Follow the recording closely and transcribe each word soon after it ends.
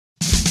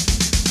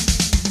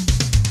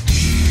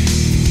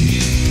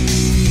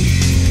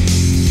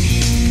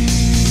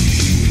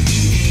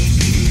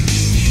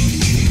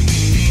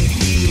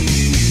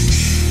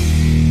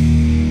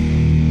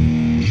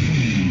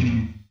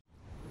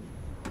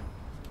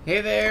Hey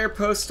there,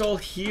 Postal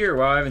here.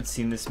 Wow, I haven't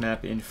seen this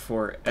map in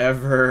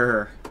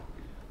forever.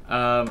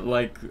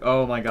 Like,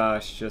 oh my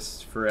gosh,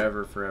 just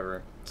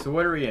forever. So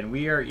what are we in?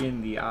 We are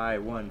in the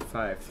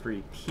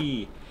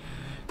I-153P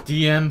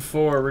DM-4.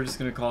 We're just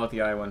gonna call it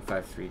the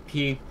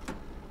I-153P.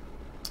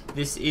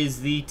 This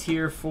is the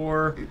Tier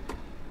 4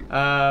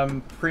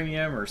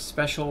 premium or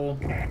special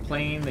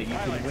plane that you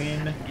can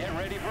win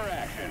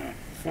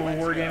for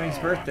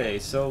Wargamings' birthday.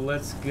 So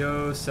let's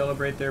go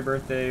celebrate their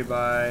birthday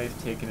by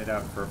taking it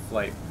out for a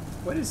flight.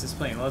 What is this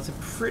plane? Well, it's a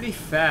pretty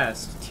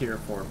fast Tier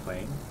 4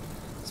 plane,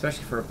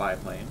 especially for a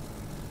biplane.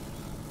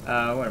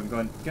 What I'm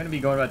going to be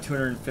going about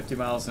 250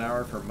 miles an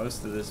hour for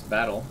most of this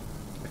battle,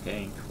 I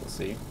think. We'll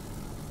see.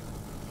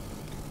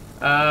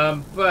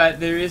 But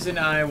there is an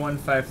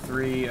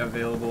I-153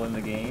 available in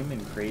the game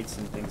in crates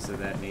and things of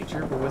that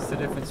nature. But what's the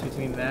difference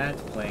between that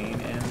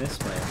plane and this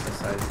plane,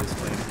 besides this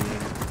plane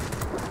being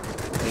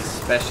a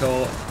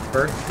special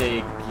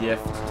birthday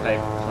gift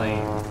type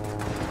plane?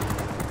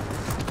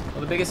 Well,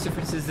 the biggest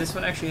difference is this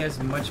one actually has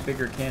much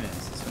bigger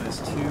cannons. This one has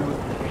two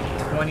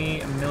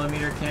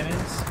 20mm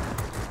cannons,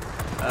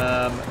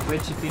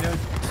 which, if you know,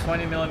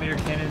 20mm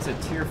cannons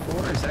at Tier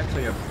 4 is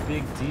actually a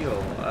big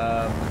deal.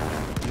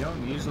 You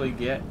don't usually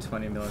get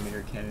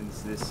 20mm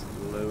cannons this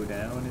low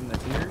down in the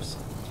tiers,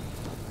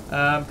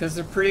 because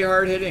they're pretty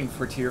hard hitting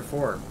for Tier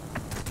 4.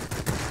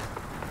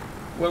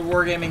 What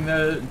Wargaming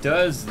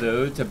does,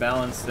 though, to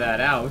balance that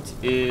out,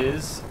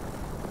 is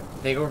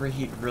they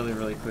overheat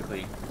really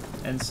quickly.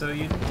 And so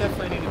you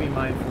definitely need to be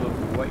mindful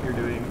of what you're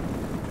doing,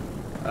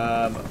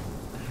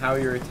 how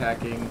you're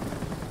attacking,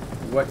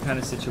 what kind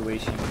of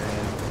situation you're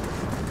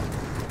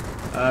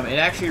in. It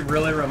actually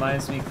really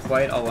reminds me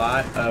quite a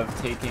lot of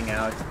taking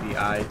out the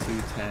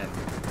I-210.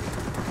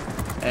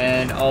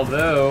 And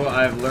although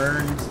I've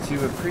learned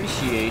to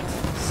appreciate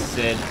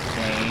said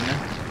plane,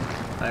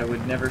 I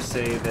would never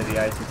say that the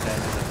I-210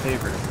 is a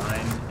favorite of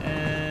mine,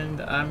 and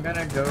I'm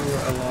gonna go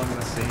along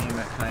the same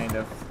kind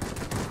of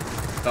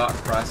thought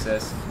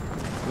process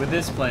with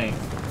this plane.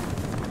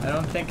 I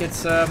don't think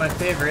it's my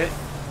favorite,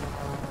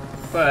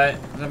 but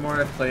the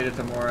more I've played it,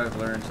 the more I've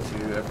learned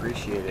to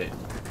appreciate it.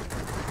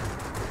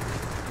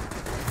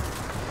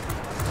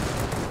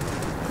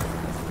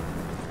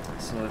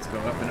 So let's go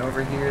up and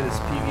over here. This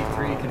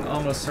PV-3 can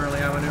almost certainly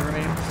outmaneuver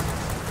me.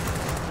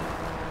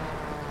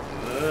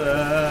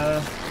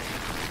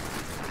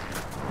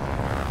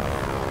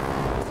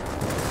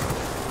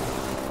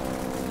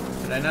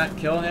 Did I not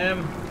kill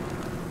him?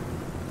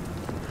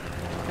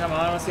 Come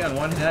on, what's he on?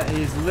 One hit?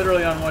 He's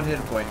literally on one hit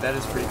point. That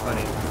is pretty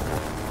funny.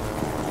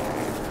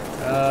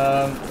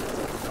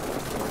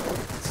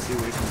 Let's see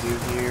what we can do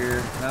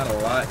here. Not a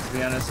lot, to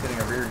be honest. Getting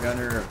a rear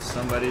gunner of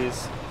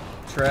somebody's.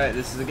 Try it.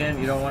 This is, again,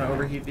 you don't want to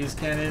overheat these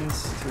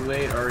cannons. Too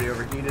late, already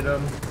overheated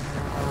them.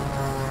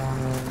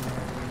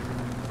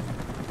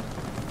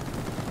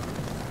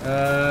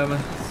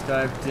 Let's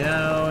dive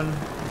down.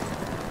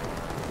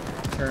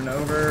 Turn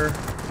over.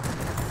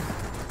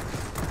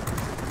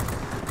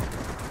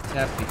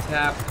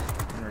 Tappity-tap,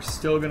 and we're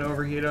still going to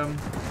overheat them.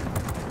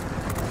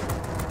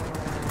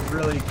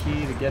 Really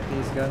key to get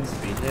these guns to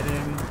be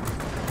hitting.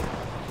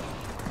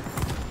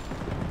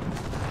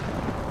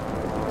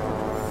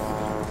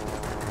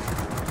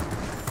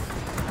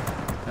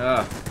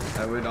 I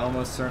would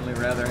almost certainly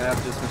rather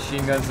have just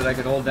machine guns that I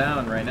could hold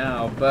down right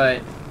now,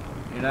 but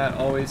you're not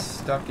always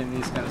stuck in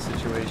these kind of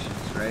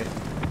situations, right?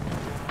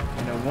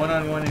 In a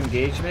one-on-one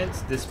engagement,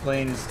 this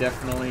plane is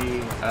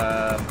definitely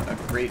a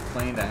great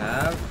plane to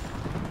have.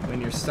 When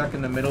you're stuck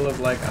in the middle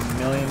of like a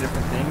million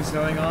different things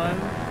going on,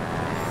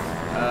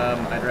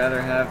 I'd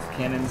rather have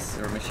cannons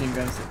or machine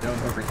guns that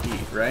don't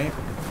overheat, right?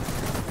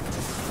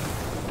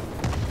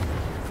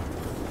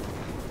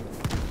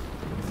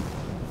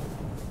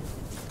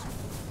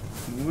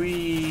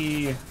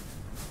 Whee!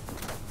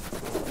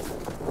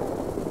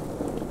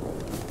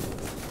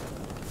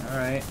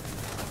 Alright.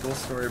 Cool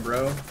story,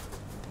 bro.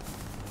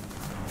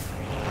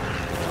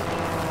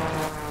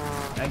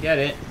 I get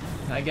it.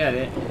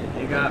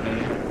 You got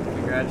me.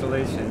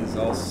 Congratulations,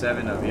 all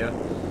 7 of you.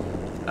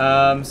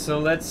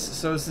 So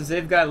since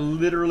they've got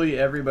literally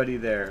everybody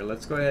there,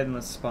 let's go ahead and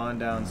let's spawn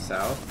down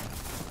south.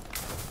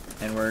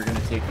 And we're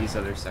gonna take these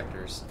other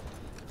sectors.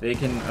 They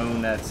can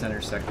own that center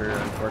sector,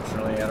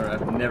 unfortunately.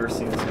 I've never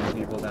seen this many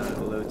people down at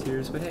the low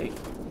tiers, but hey,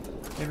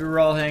 maybe we're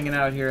all hanging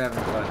out here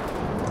having fun.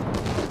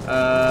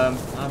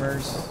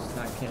 Bombers,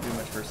 can't do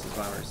much versus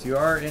bombers. You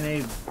are in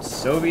a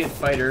Soviet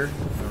fighter. I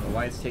don't know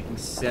why it's taking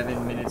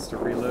 7 minutes to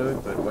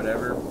reload, but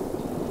whatever.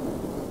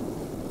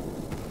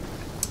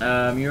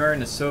 You are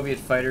in a Soviet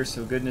fighter,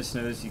 so goodness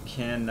knows you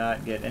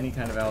cannot get any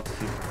kind of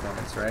altitude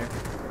performance, right?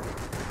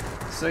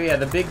 So yeah,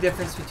 the big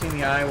difference between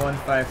the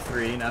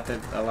I-153, not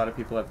that a lot of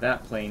people have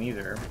that plane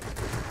either,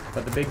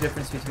 but the big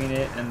difference between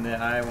it and the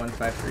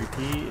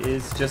I-153P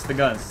is just the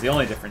guns. It's the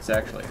only difference,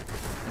 actually.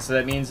 And so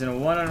that means in a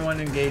one-on-one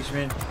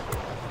engagement,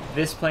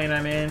 this plane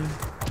I'm in is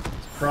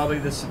probably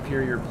the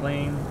superior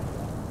plane.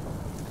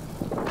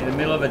 In the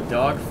middle of a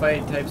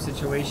dogfight type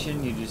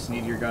situation, you just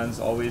need your guns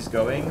always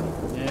going.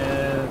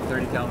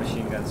 30 cal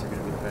machine guns are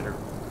going to be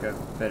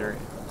better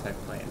type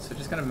plane. So it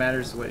just kind of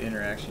matters what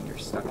interaction you're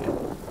stuck in.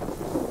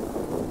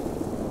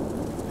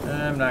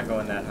 I'm not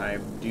going that high,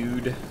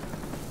 dude.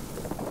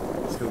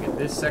 Let's go get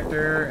this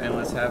sector, and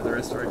let's have the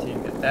rest of our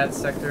team get that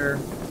sector.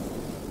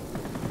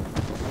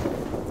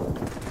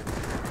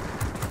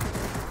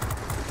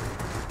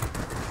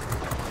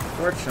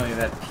 Fortunately,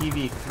 that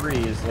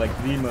PV3 is like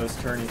the most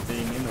turny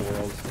thing in the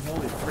world.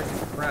 Holy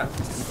freaking crap,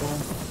 people.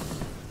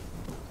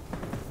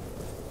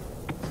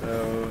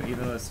 So,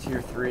 even though it's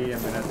tier 3,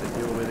 I'm going to have to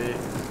deal with it.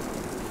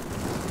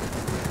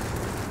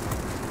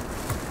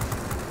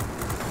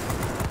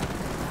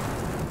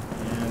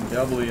 And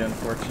doubly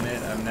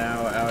unfortunate, I'm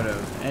now out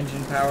of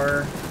engine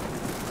power.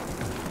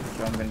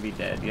 So I'm going to be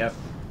dead, yep.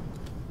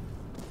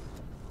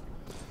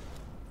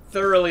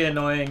 Thoroughly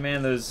annoying,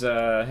 man. Those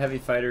heavy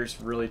fighters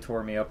really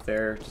tore me up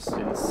there. Just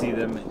didn't see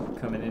them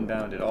coming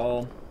inbound at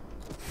all.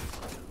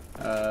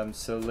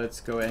 So let's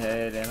go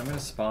ahead and I'm going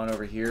to spawn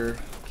over here,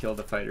 kill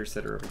the fighters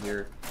that are over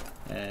here,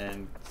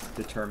 and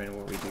determine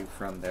what we do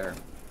from there.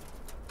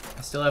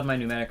 I still have my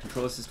pneumatic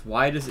control assist.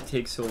 Why does it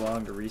take so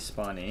long to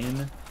respawn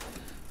in?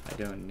 I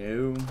don't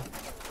know.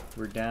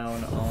 We're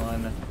down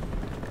on...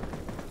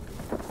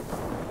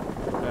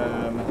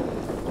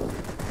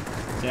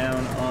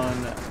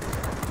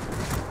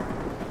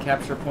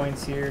 capture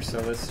points here, so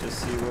let's just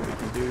see what we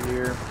can do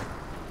here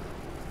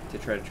to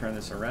try to turn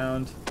this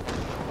around.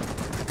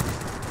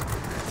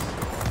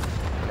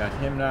 Got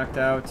him knocked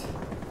out. So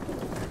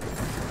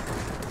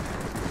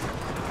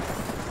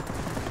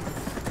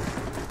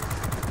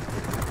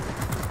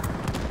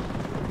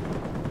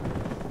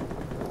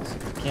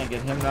if we can't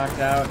get him knocked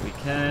out, we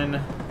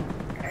can.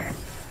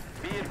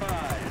 Be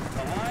advised, a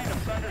line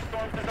of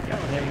thunderstorms is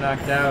Got him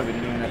knocked out, we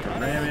didn't even have to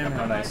ram him.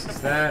 How nice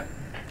is that?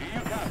 Do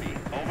you copy?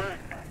 Over.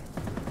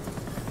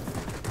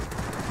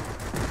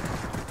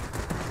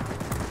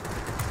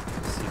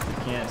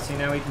 See,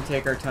 now we can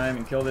take our time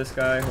and kill this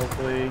guy,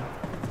 hopefully.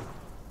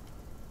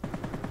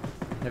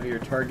 Heavier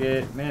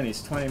target. Man,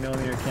 these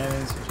 20mm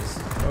cannons are just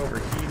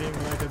overheating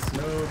like it's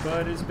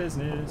nobody's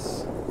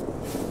business.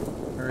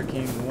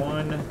 Hurricane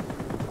 1.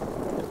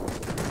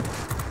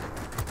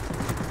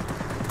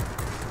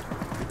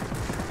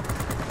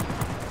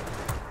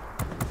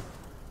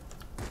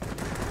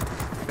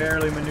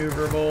 Fairly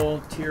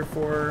maneuverable. Tier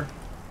 4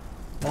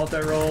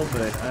 multi-roll,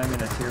 but I'm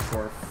in a tier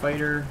 4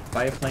 fighter.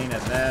 Biplane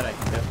at that, I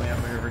can definitely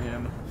outmaneuver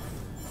him.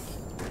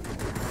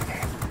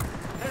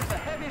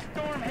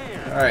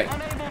 Alright,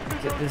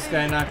 get this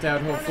guy knocked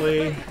out,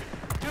 hopefully.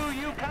 Do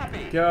you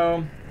copy?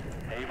 Go.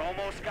 They've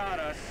almost got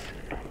us.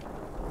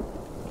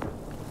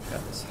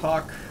 Got this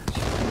Hawk.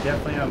 She can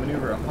definitely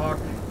outmaneuver a Hawk.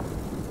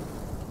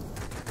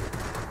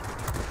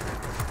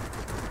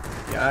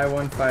 The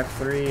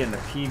I-153 and the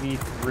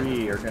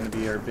PV3 are going to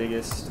be our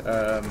biggest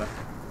turn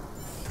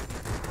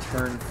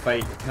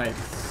fight type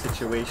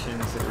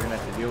situations that we're going to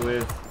have to deal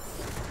with.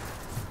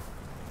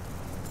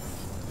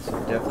 So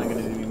we're definitely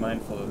going to be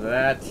mindful of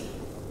that.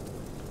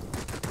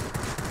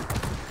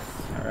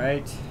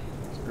 Alright,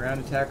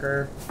 ground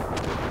attacker.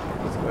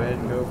 Let's go ahead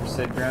and go for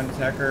said ground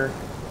attacker.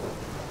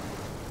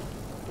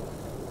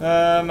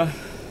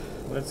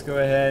 Let's go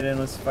ahead and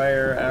let's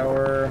fire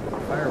our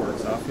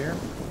fireworks off here.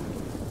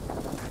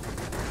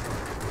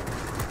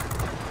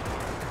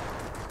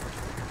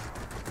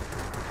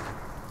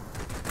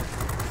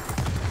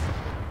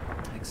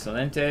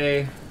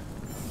 Excelente.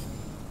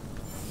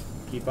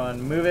 Keep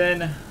on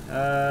moving.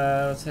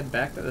 Let's head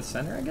back to the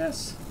center, I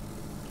guess.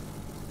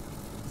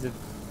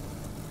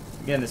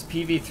 Again, this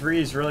PV3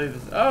 is really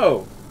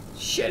oh!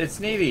 Shit, it's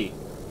Navy!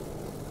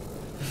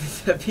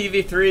 The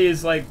PV3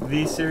 is like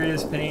the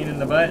serious pain in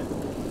the butt.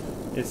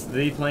 It's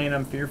the plane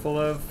I'm fearful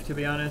of, to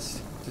be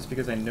honest. Just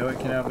because I know it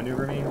can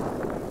outmaneuver me.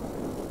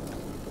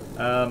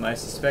 I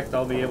suspect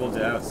I'll be able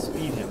to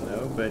outspeed him,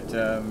 though, but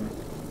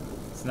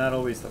it's not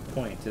always the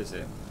point, is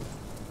it?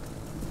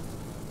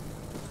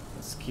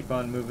 Let's keep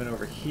on moving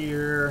over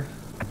here.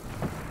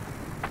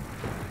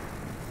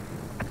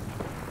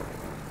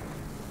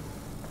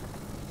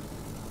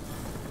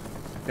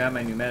 Got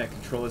my pneumatic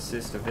control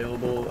assist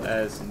available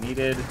as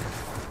needed.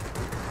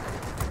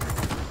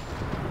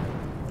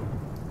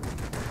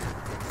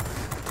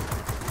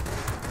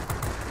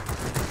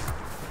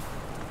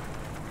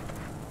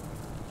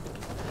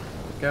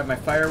 Got my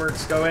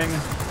fireworks going.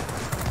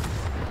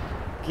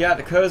 Got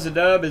the Koza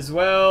dub as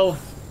well.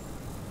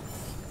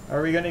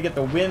 Are we going to get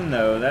the win,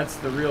 though? That's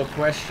the real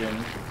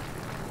question.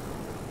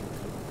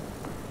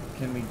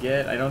 Can we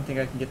get... I don't think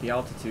I can get the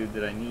altitude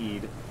that I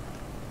need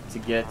to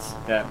get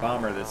that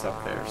bomber that's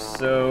up there.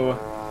 So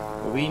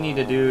what we need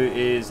to do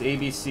is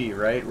ABC,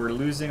 right? We're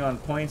losing on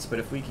points, but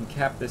if we can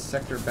cap this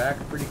sector back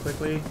pretty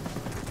quickly.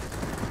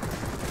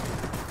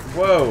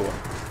 Whoa!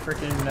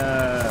 Freaking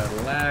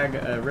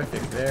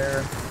lag-rific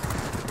there.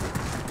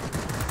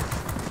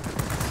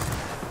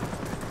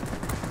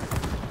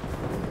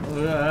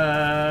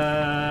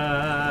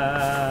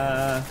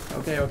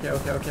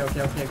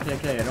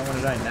 Okay. I don't want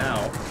to die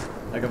now.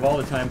 Like, of all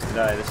the times to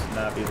die, this would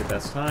not be the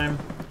best time.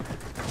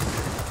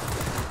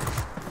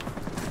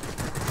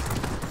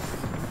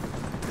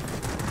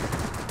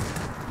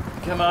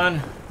 Come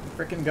on.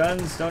 Frickin'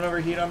 guns, don't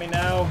overheat on me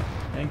now.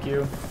 Thank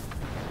you.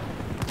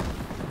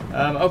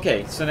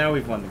 Okay, so now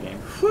we've won the game.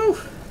 Whew!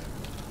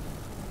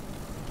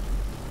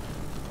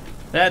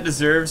 That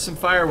deserves some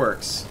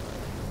fireworks.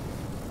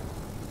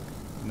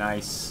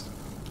 Nice.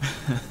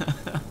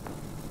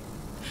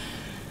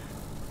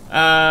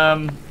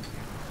 Oh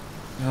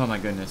my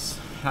goodness.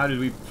 How did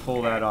we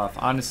pull that off?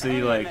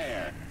 Honestly, like...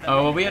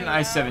 Oh, well, we had an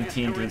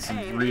I-17 doing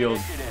some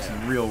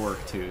real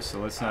work, too. So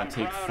let's not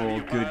take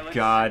full, good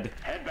God,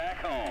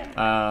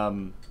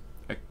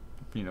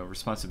 you know,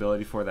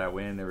 responsibility for that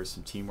win. There was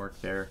some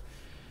teamwork there.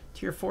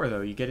 Tier 4,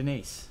 though, you get an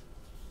ace.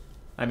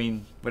 I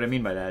mean, what I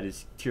mean by that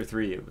is Tier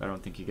 3, I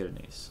don't think you get an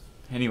ace.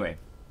 Anyway,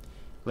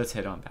 let's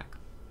head on back.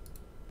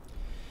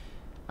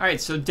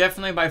 Alright, so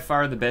definitely by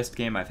far the best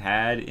game I've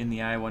had in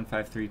the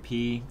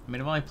I-153P. I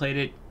mean, I've only played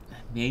it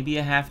maybe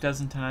a half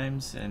dozen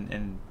times,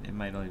 and it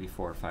might only be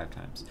 4 or 5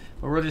 times.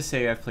 But we'll just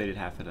say I've played it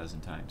half a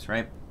dozen times,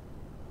 right?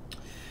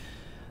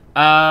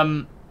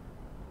 Actually,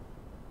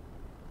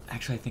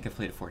 I think I've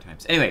played it 4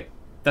 times. Anyway,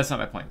 that's not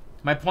my point.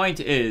 My point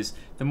is,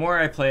 the more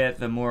I play it,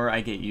 the more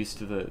I get used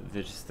to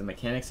just the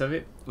mechanics of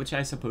it, which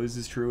I suppose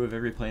is true of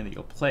every plane that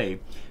you'll play.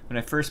 When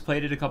I first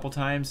played it a couple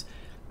times,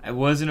 I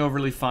wasn't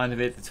overly fond of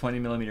it. The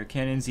 20mm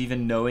cannons,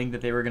 even knowing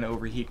that they were going to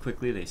overheat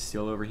quickly, they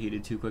still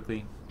overheated too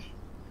quickly.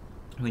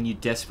 When you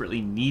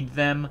desperately need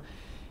them,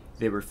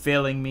 they were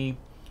failing me.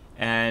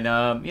 And,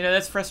 you know,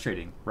 that's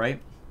frustrating,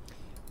 right?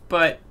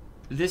 But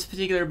this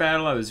particular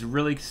battle, I was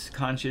really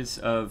conscious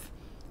of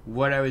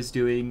what I was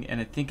doing,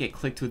 and I think it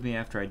clicked with me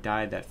after I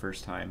died that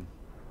first time.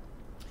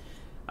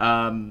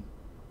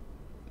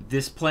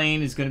 This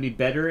plane is going to be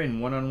better in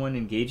one-on-one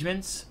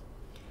engagements,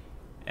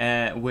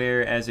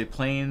 whereas a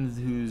plane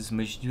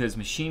who has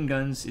machine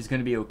guns is going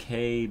to be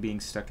okay being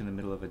stuck in the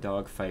middle of a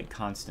dogfight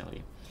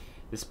constantly.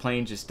 This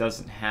plane just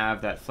doesn't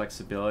have that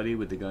flexibility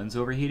with the guns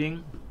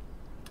overheating.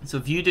 So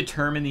if you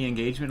determine the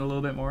engagement a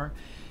little bit more,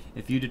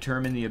 if you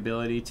determine the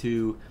ability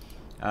to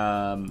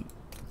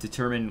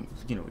determine,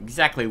 you know,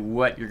 exactly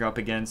what you're up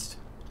against,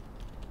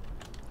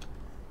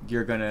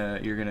 you're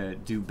gonna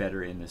do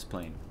better in this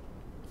plane.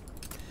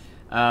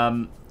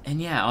 And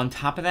yeah, on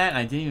top of that,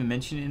 I didn't even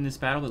mention it in this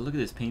battle, but look at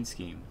this paint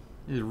scheme.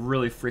 This is a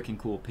really freaking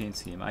cool paint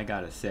scheme, I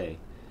gotta say.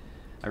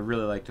 I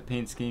really like the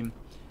paint scheme.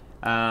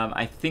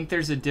 I think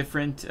there's a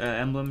different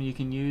emblem you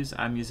can use.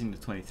 I'm using the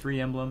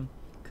 23 emblem,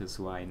 because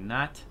why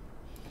not?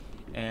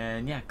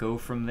 And yeah, go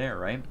from there,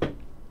 right?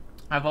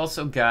 I've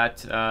also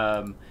got,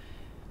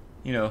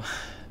 you know,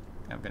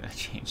 I'm going to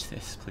change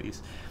this,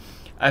 please.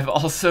 I've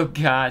also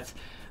got,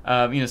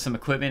 you know, some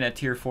equipment at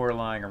Tier 4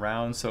 lying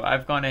around, so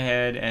I've gone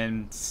ahead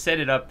and set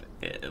it up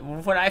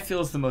what I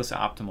feel is the most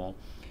optimal,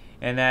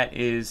 and that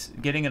is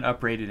getting an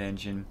uprated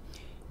engine,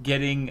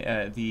 getting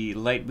the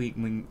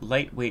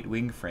lightweight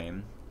wing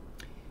frame,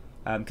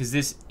 because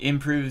this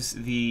improves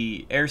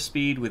the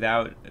airspeed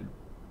without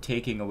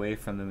taking away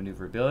from the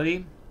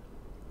maneuverability.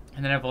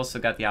 And then I've also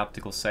got the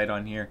optical sight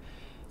on here,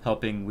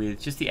 helping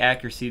with just the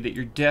accuracy that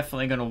you're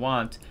definitely going to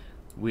want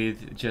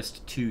with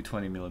just 2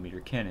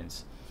 20mm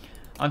cannons.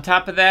 On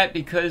top of that,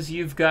 because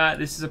you've got,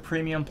 this is a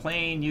premium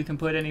plane, you can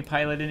put any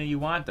pilot in it you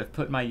want. I've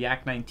put my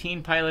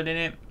Yak-19 pilot in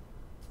it,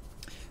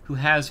 who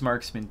has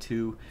Marksman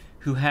 2,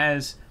 who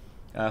has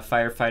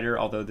Firefighter,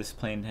 although this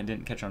plane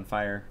didn't catch on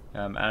fire.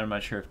 I'm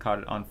not sure if caught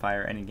it on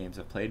fire any games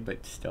I've played,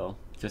 but still,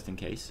 just in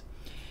case.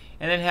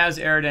 And then it has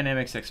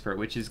Aerodynamics Expert,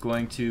 which is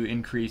going to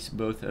increase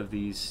both of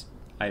these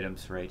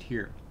items right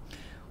here.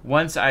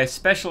 Once I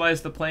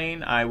specialize the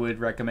plane, I would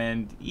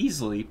recommend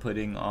easily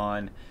putting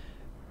on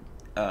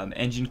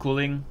engine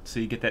cooling, so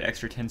you get that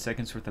extra 10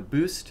 seconds worth of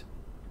boost.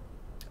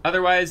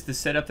 Otherwise, the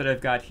setup that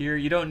I've got here,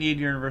 you don't need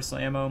universal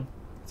ammo.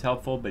 It's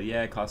helpful, but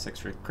yeah, it costs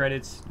extra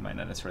credits. You might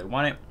not necessarily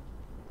want it.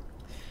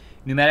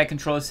 Pneumatic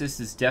control assist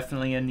is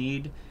definitely a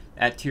need.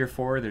 At Tier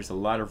 4, there's a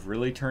lot of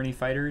really turny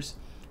fighters.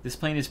 This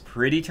plane is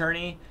pretty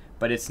turny,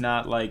 but it's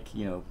not like,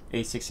 you know,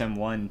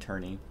 A6M1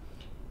 turny.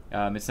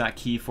 It's not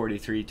Key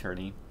 43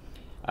 turny.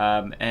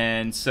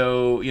 And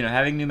so, you know,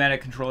 having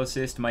pneumatic control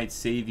assist might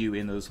save you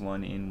in those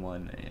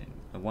one-on-one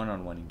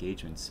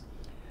engagements.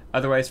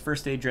 Otherwise,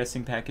 first aid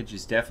dressing package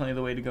is definitely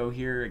the way to go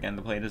here. Again,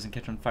 the plane doesn't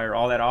catch on fire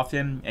all that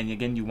often, and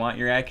again, you want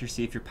your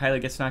accuracy if your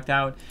pilot gets knocked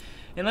out.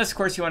 Unless, of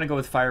course, you want to go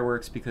with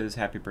fireworks because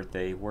happy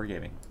birthday,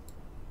 Wargaming.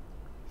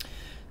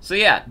 So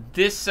yeah,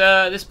 this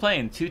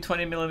plane, 2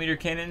 20mm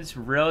cannons,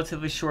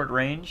 relatively short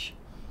range.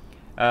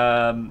 You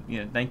know,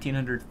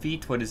 1,900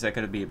 feet. What is that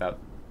going to be? About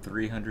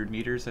 300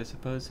 meters, I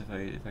suppose,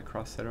 if I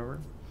cross that over.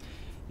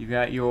 You've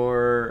got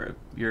your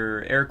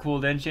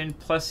air-cooled engine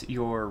plus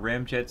your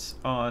ramjets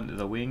on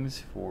the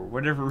wings. For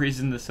whatever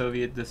reason, the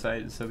Soviets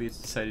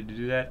decided to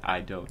do that.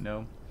 I don't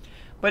know.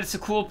 But it's a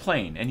cool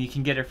plane, and you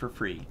can get it for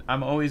free.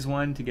 I'm always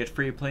one to get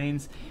free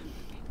planes.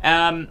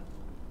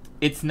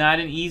 It's not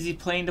an easy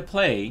plane to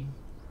play,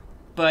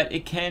 but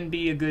it can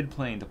be a good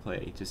plane to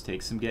play. It just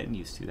takes some getting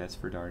used to, that's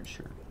for darn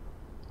sure.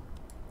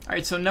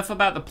 Alright, so enough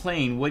about the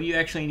plane. What do you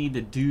actually need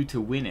to do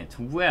to win it?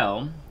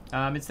 Well,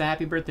 it's the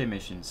happy birthday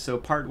missions. So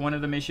part 1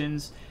 of the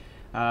missions,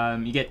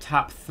 you get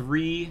top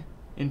 3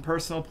 in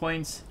personal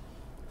points,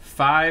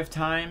 5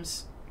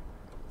 times,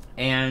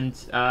 and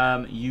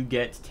you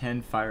get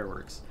 10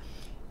 fireworks.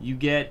 You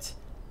get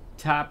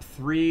top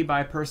 3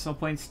 by personal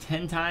points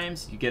 10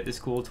 times, you get this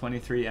cool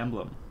 23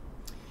 emblem.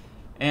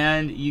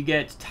 And you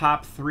get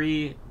top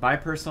 3 by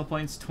personal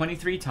points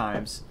 23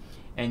 times,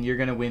 and you're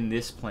gonna win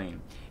this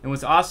plane. And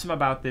what's awesome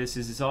about this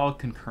is it's all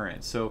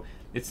concurrent. So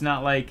it's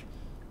not like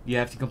you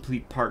have to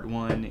complete part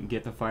 1 and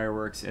get the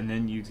fireworks, and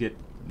then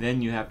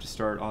you have to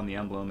start on the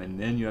emblem, and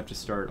then you have to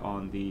start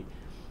on the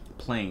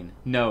plane.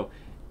 No,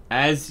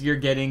 as you're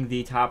getting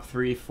the top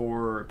 3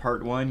 for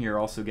part 1, you're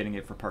also getting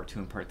it for part 2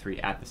 and part 3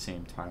 at the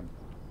same time.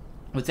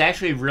 What's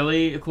actually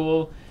really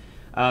cool,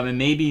 and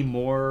maybe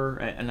more,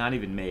 not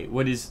even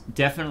what is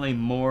definitely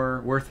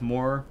worth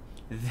more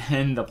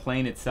than the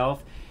plane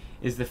itself,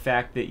 is the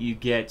fact that you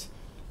get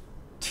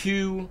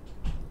 2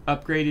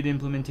 upgraded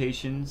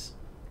implementations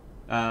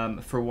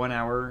for 1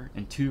 hour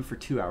and 2 for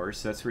 2 hours.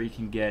 So that's where you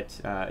can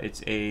get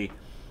it's a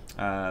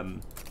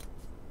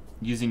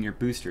using your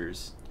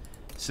boosters.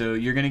 So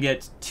you're gonna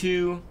get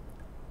 2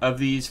 of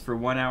these for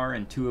 1 hour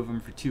and 2 of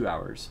them for 2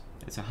 hours.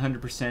 It's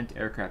 100%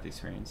 aircraft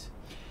experience.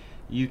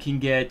 You can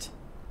get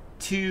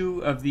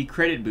 2 of the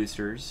credit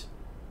boosters,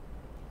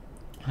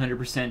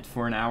 100%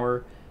 for an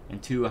hour,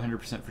 and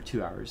 100% for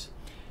 2 hours.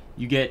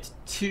 You get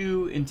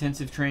 2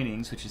 intensive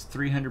trainings, which is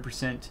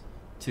 300%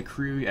 to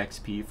crew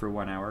XP for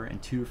 1 hour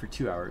and 2 for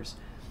 2 hours.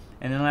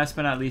 And then last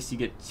but not least, you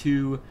get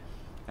 2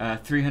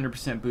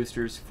 300%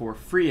 boosters for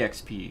free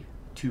XP,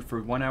 2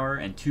 for 1 hour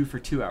and 2 for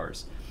 2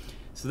 hours.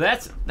 So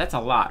that's a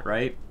lot,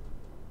 right?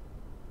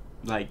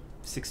 Like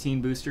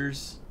 16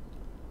 boosters.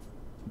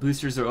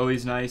 Boosters are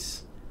always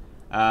nice.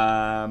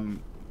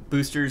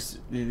 Boosters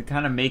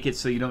kind of make it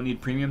so you don't need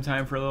premium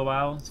time for a little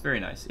while. It's very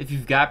nice. If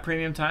you've got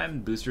premium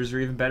time, boosters are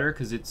even better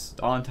because it's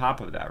on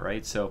top of that,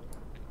 right? So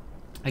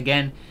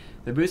again,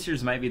 the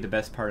boosters might be the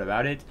best part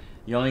about it.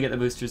 You only get the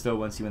boosters though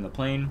once you win the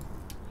plane.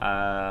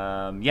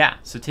 Yeah,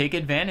 so take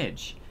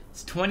advantage.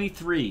 It's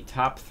 23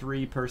 top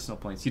 3 personal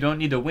points. You don't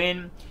need to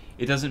win.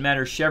 It doesn't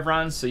matter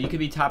chevrons, so you could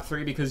be top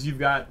 3 because you've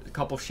got a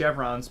couple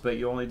chevrons, but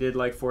you only did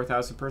like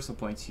 4,000 personal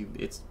points.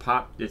 It's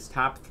top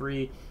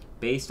 3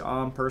 based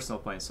on personal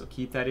points, so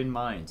keep that in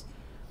mind.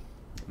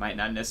 It might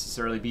not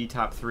necessarily be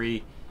top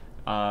 3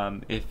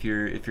 if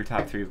your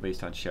top 3 is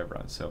based on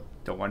chevrons, so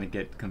don't want to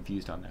get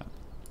confused on that.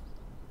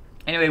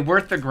 Anyway,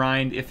 worth the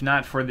grind. If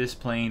not for this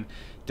plane,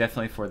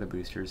 definitely for the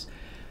boosters.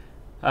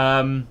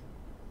 Yeah.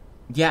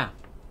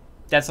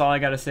 That's all I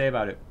got to say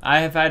about it.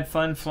 I have had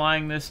fun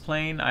flying this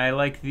plane. I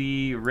like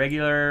the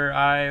regular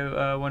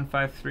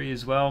I-153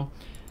 as well,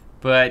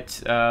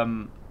 but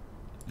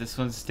this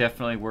one's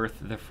definitely worth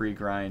the free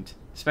grind,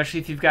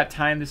 especially if you've got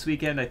time this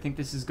weekend. I think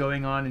this is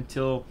going on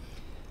until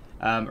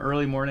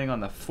early morning on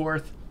the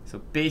 4th,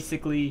 so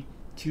basically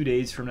 2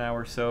 days from now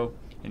or so,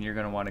 and you're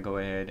going to want to go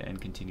ahead and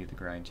continue the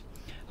grind.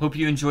 Hope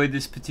you enjoyed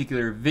this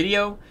particular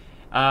video.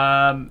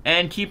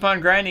 And keep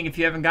on grinding if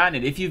you haven't gotten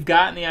it. If you've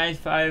gotten the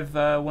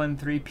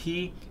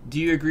I-153P, do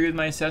you agree with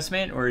my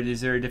assessment, or is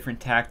there a different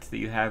tact that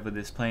you have with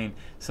this plane,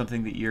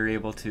 something that you're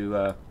able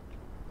to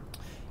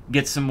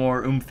get some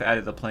more oomph out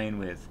of the plane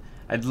with?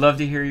 I'd love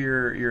to hear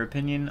your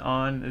opinion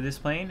on this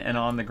plane and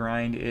on the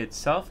grind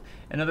itself.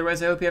 And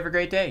otherwise, I hope you have a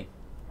great day.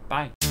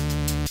 Bye.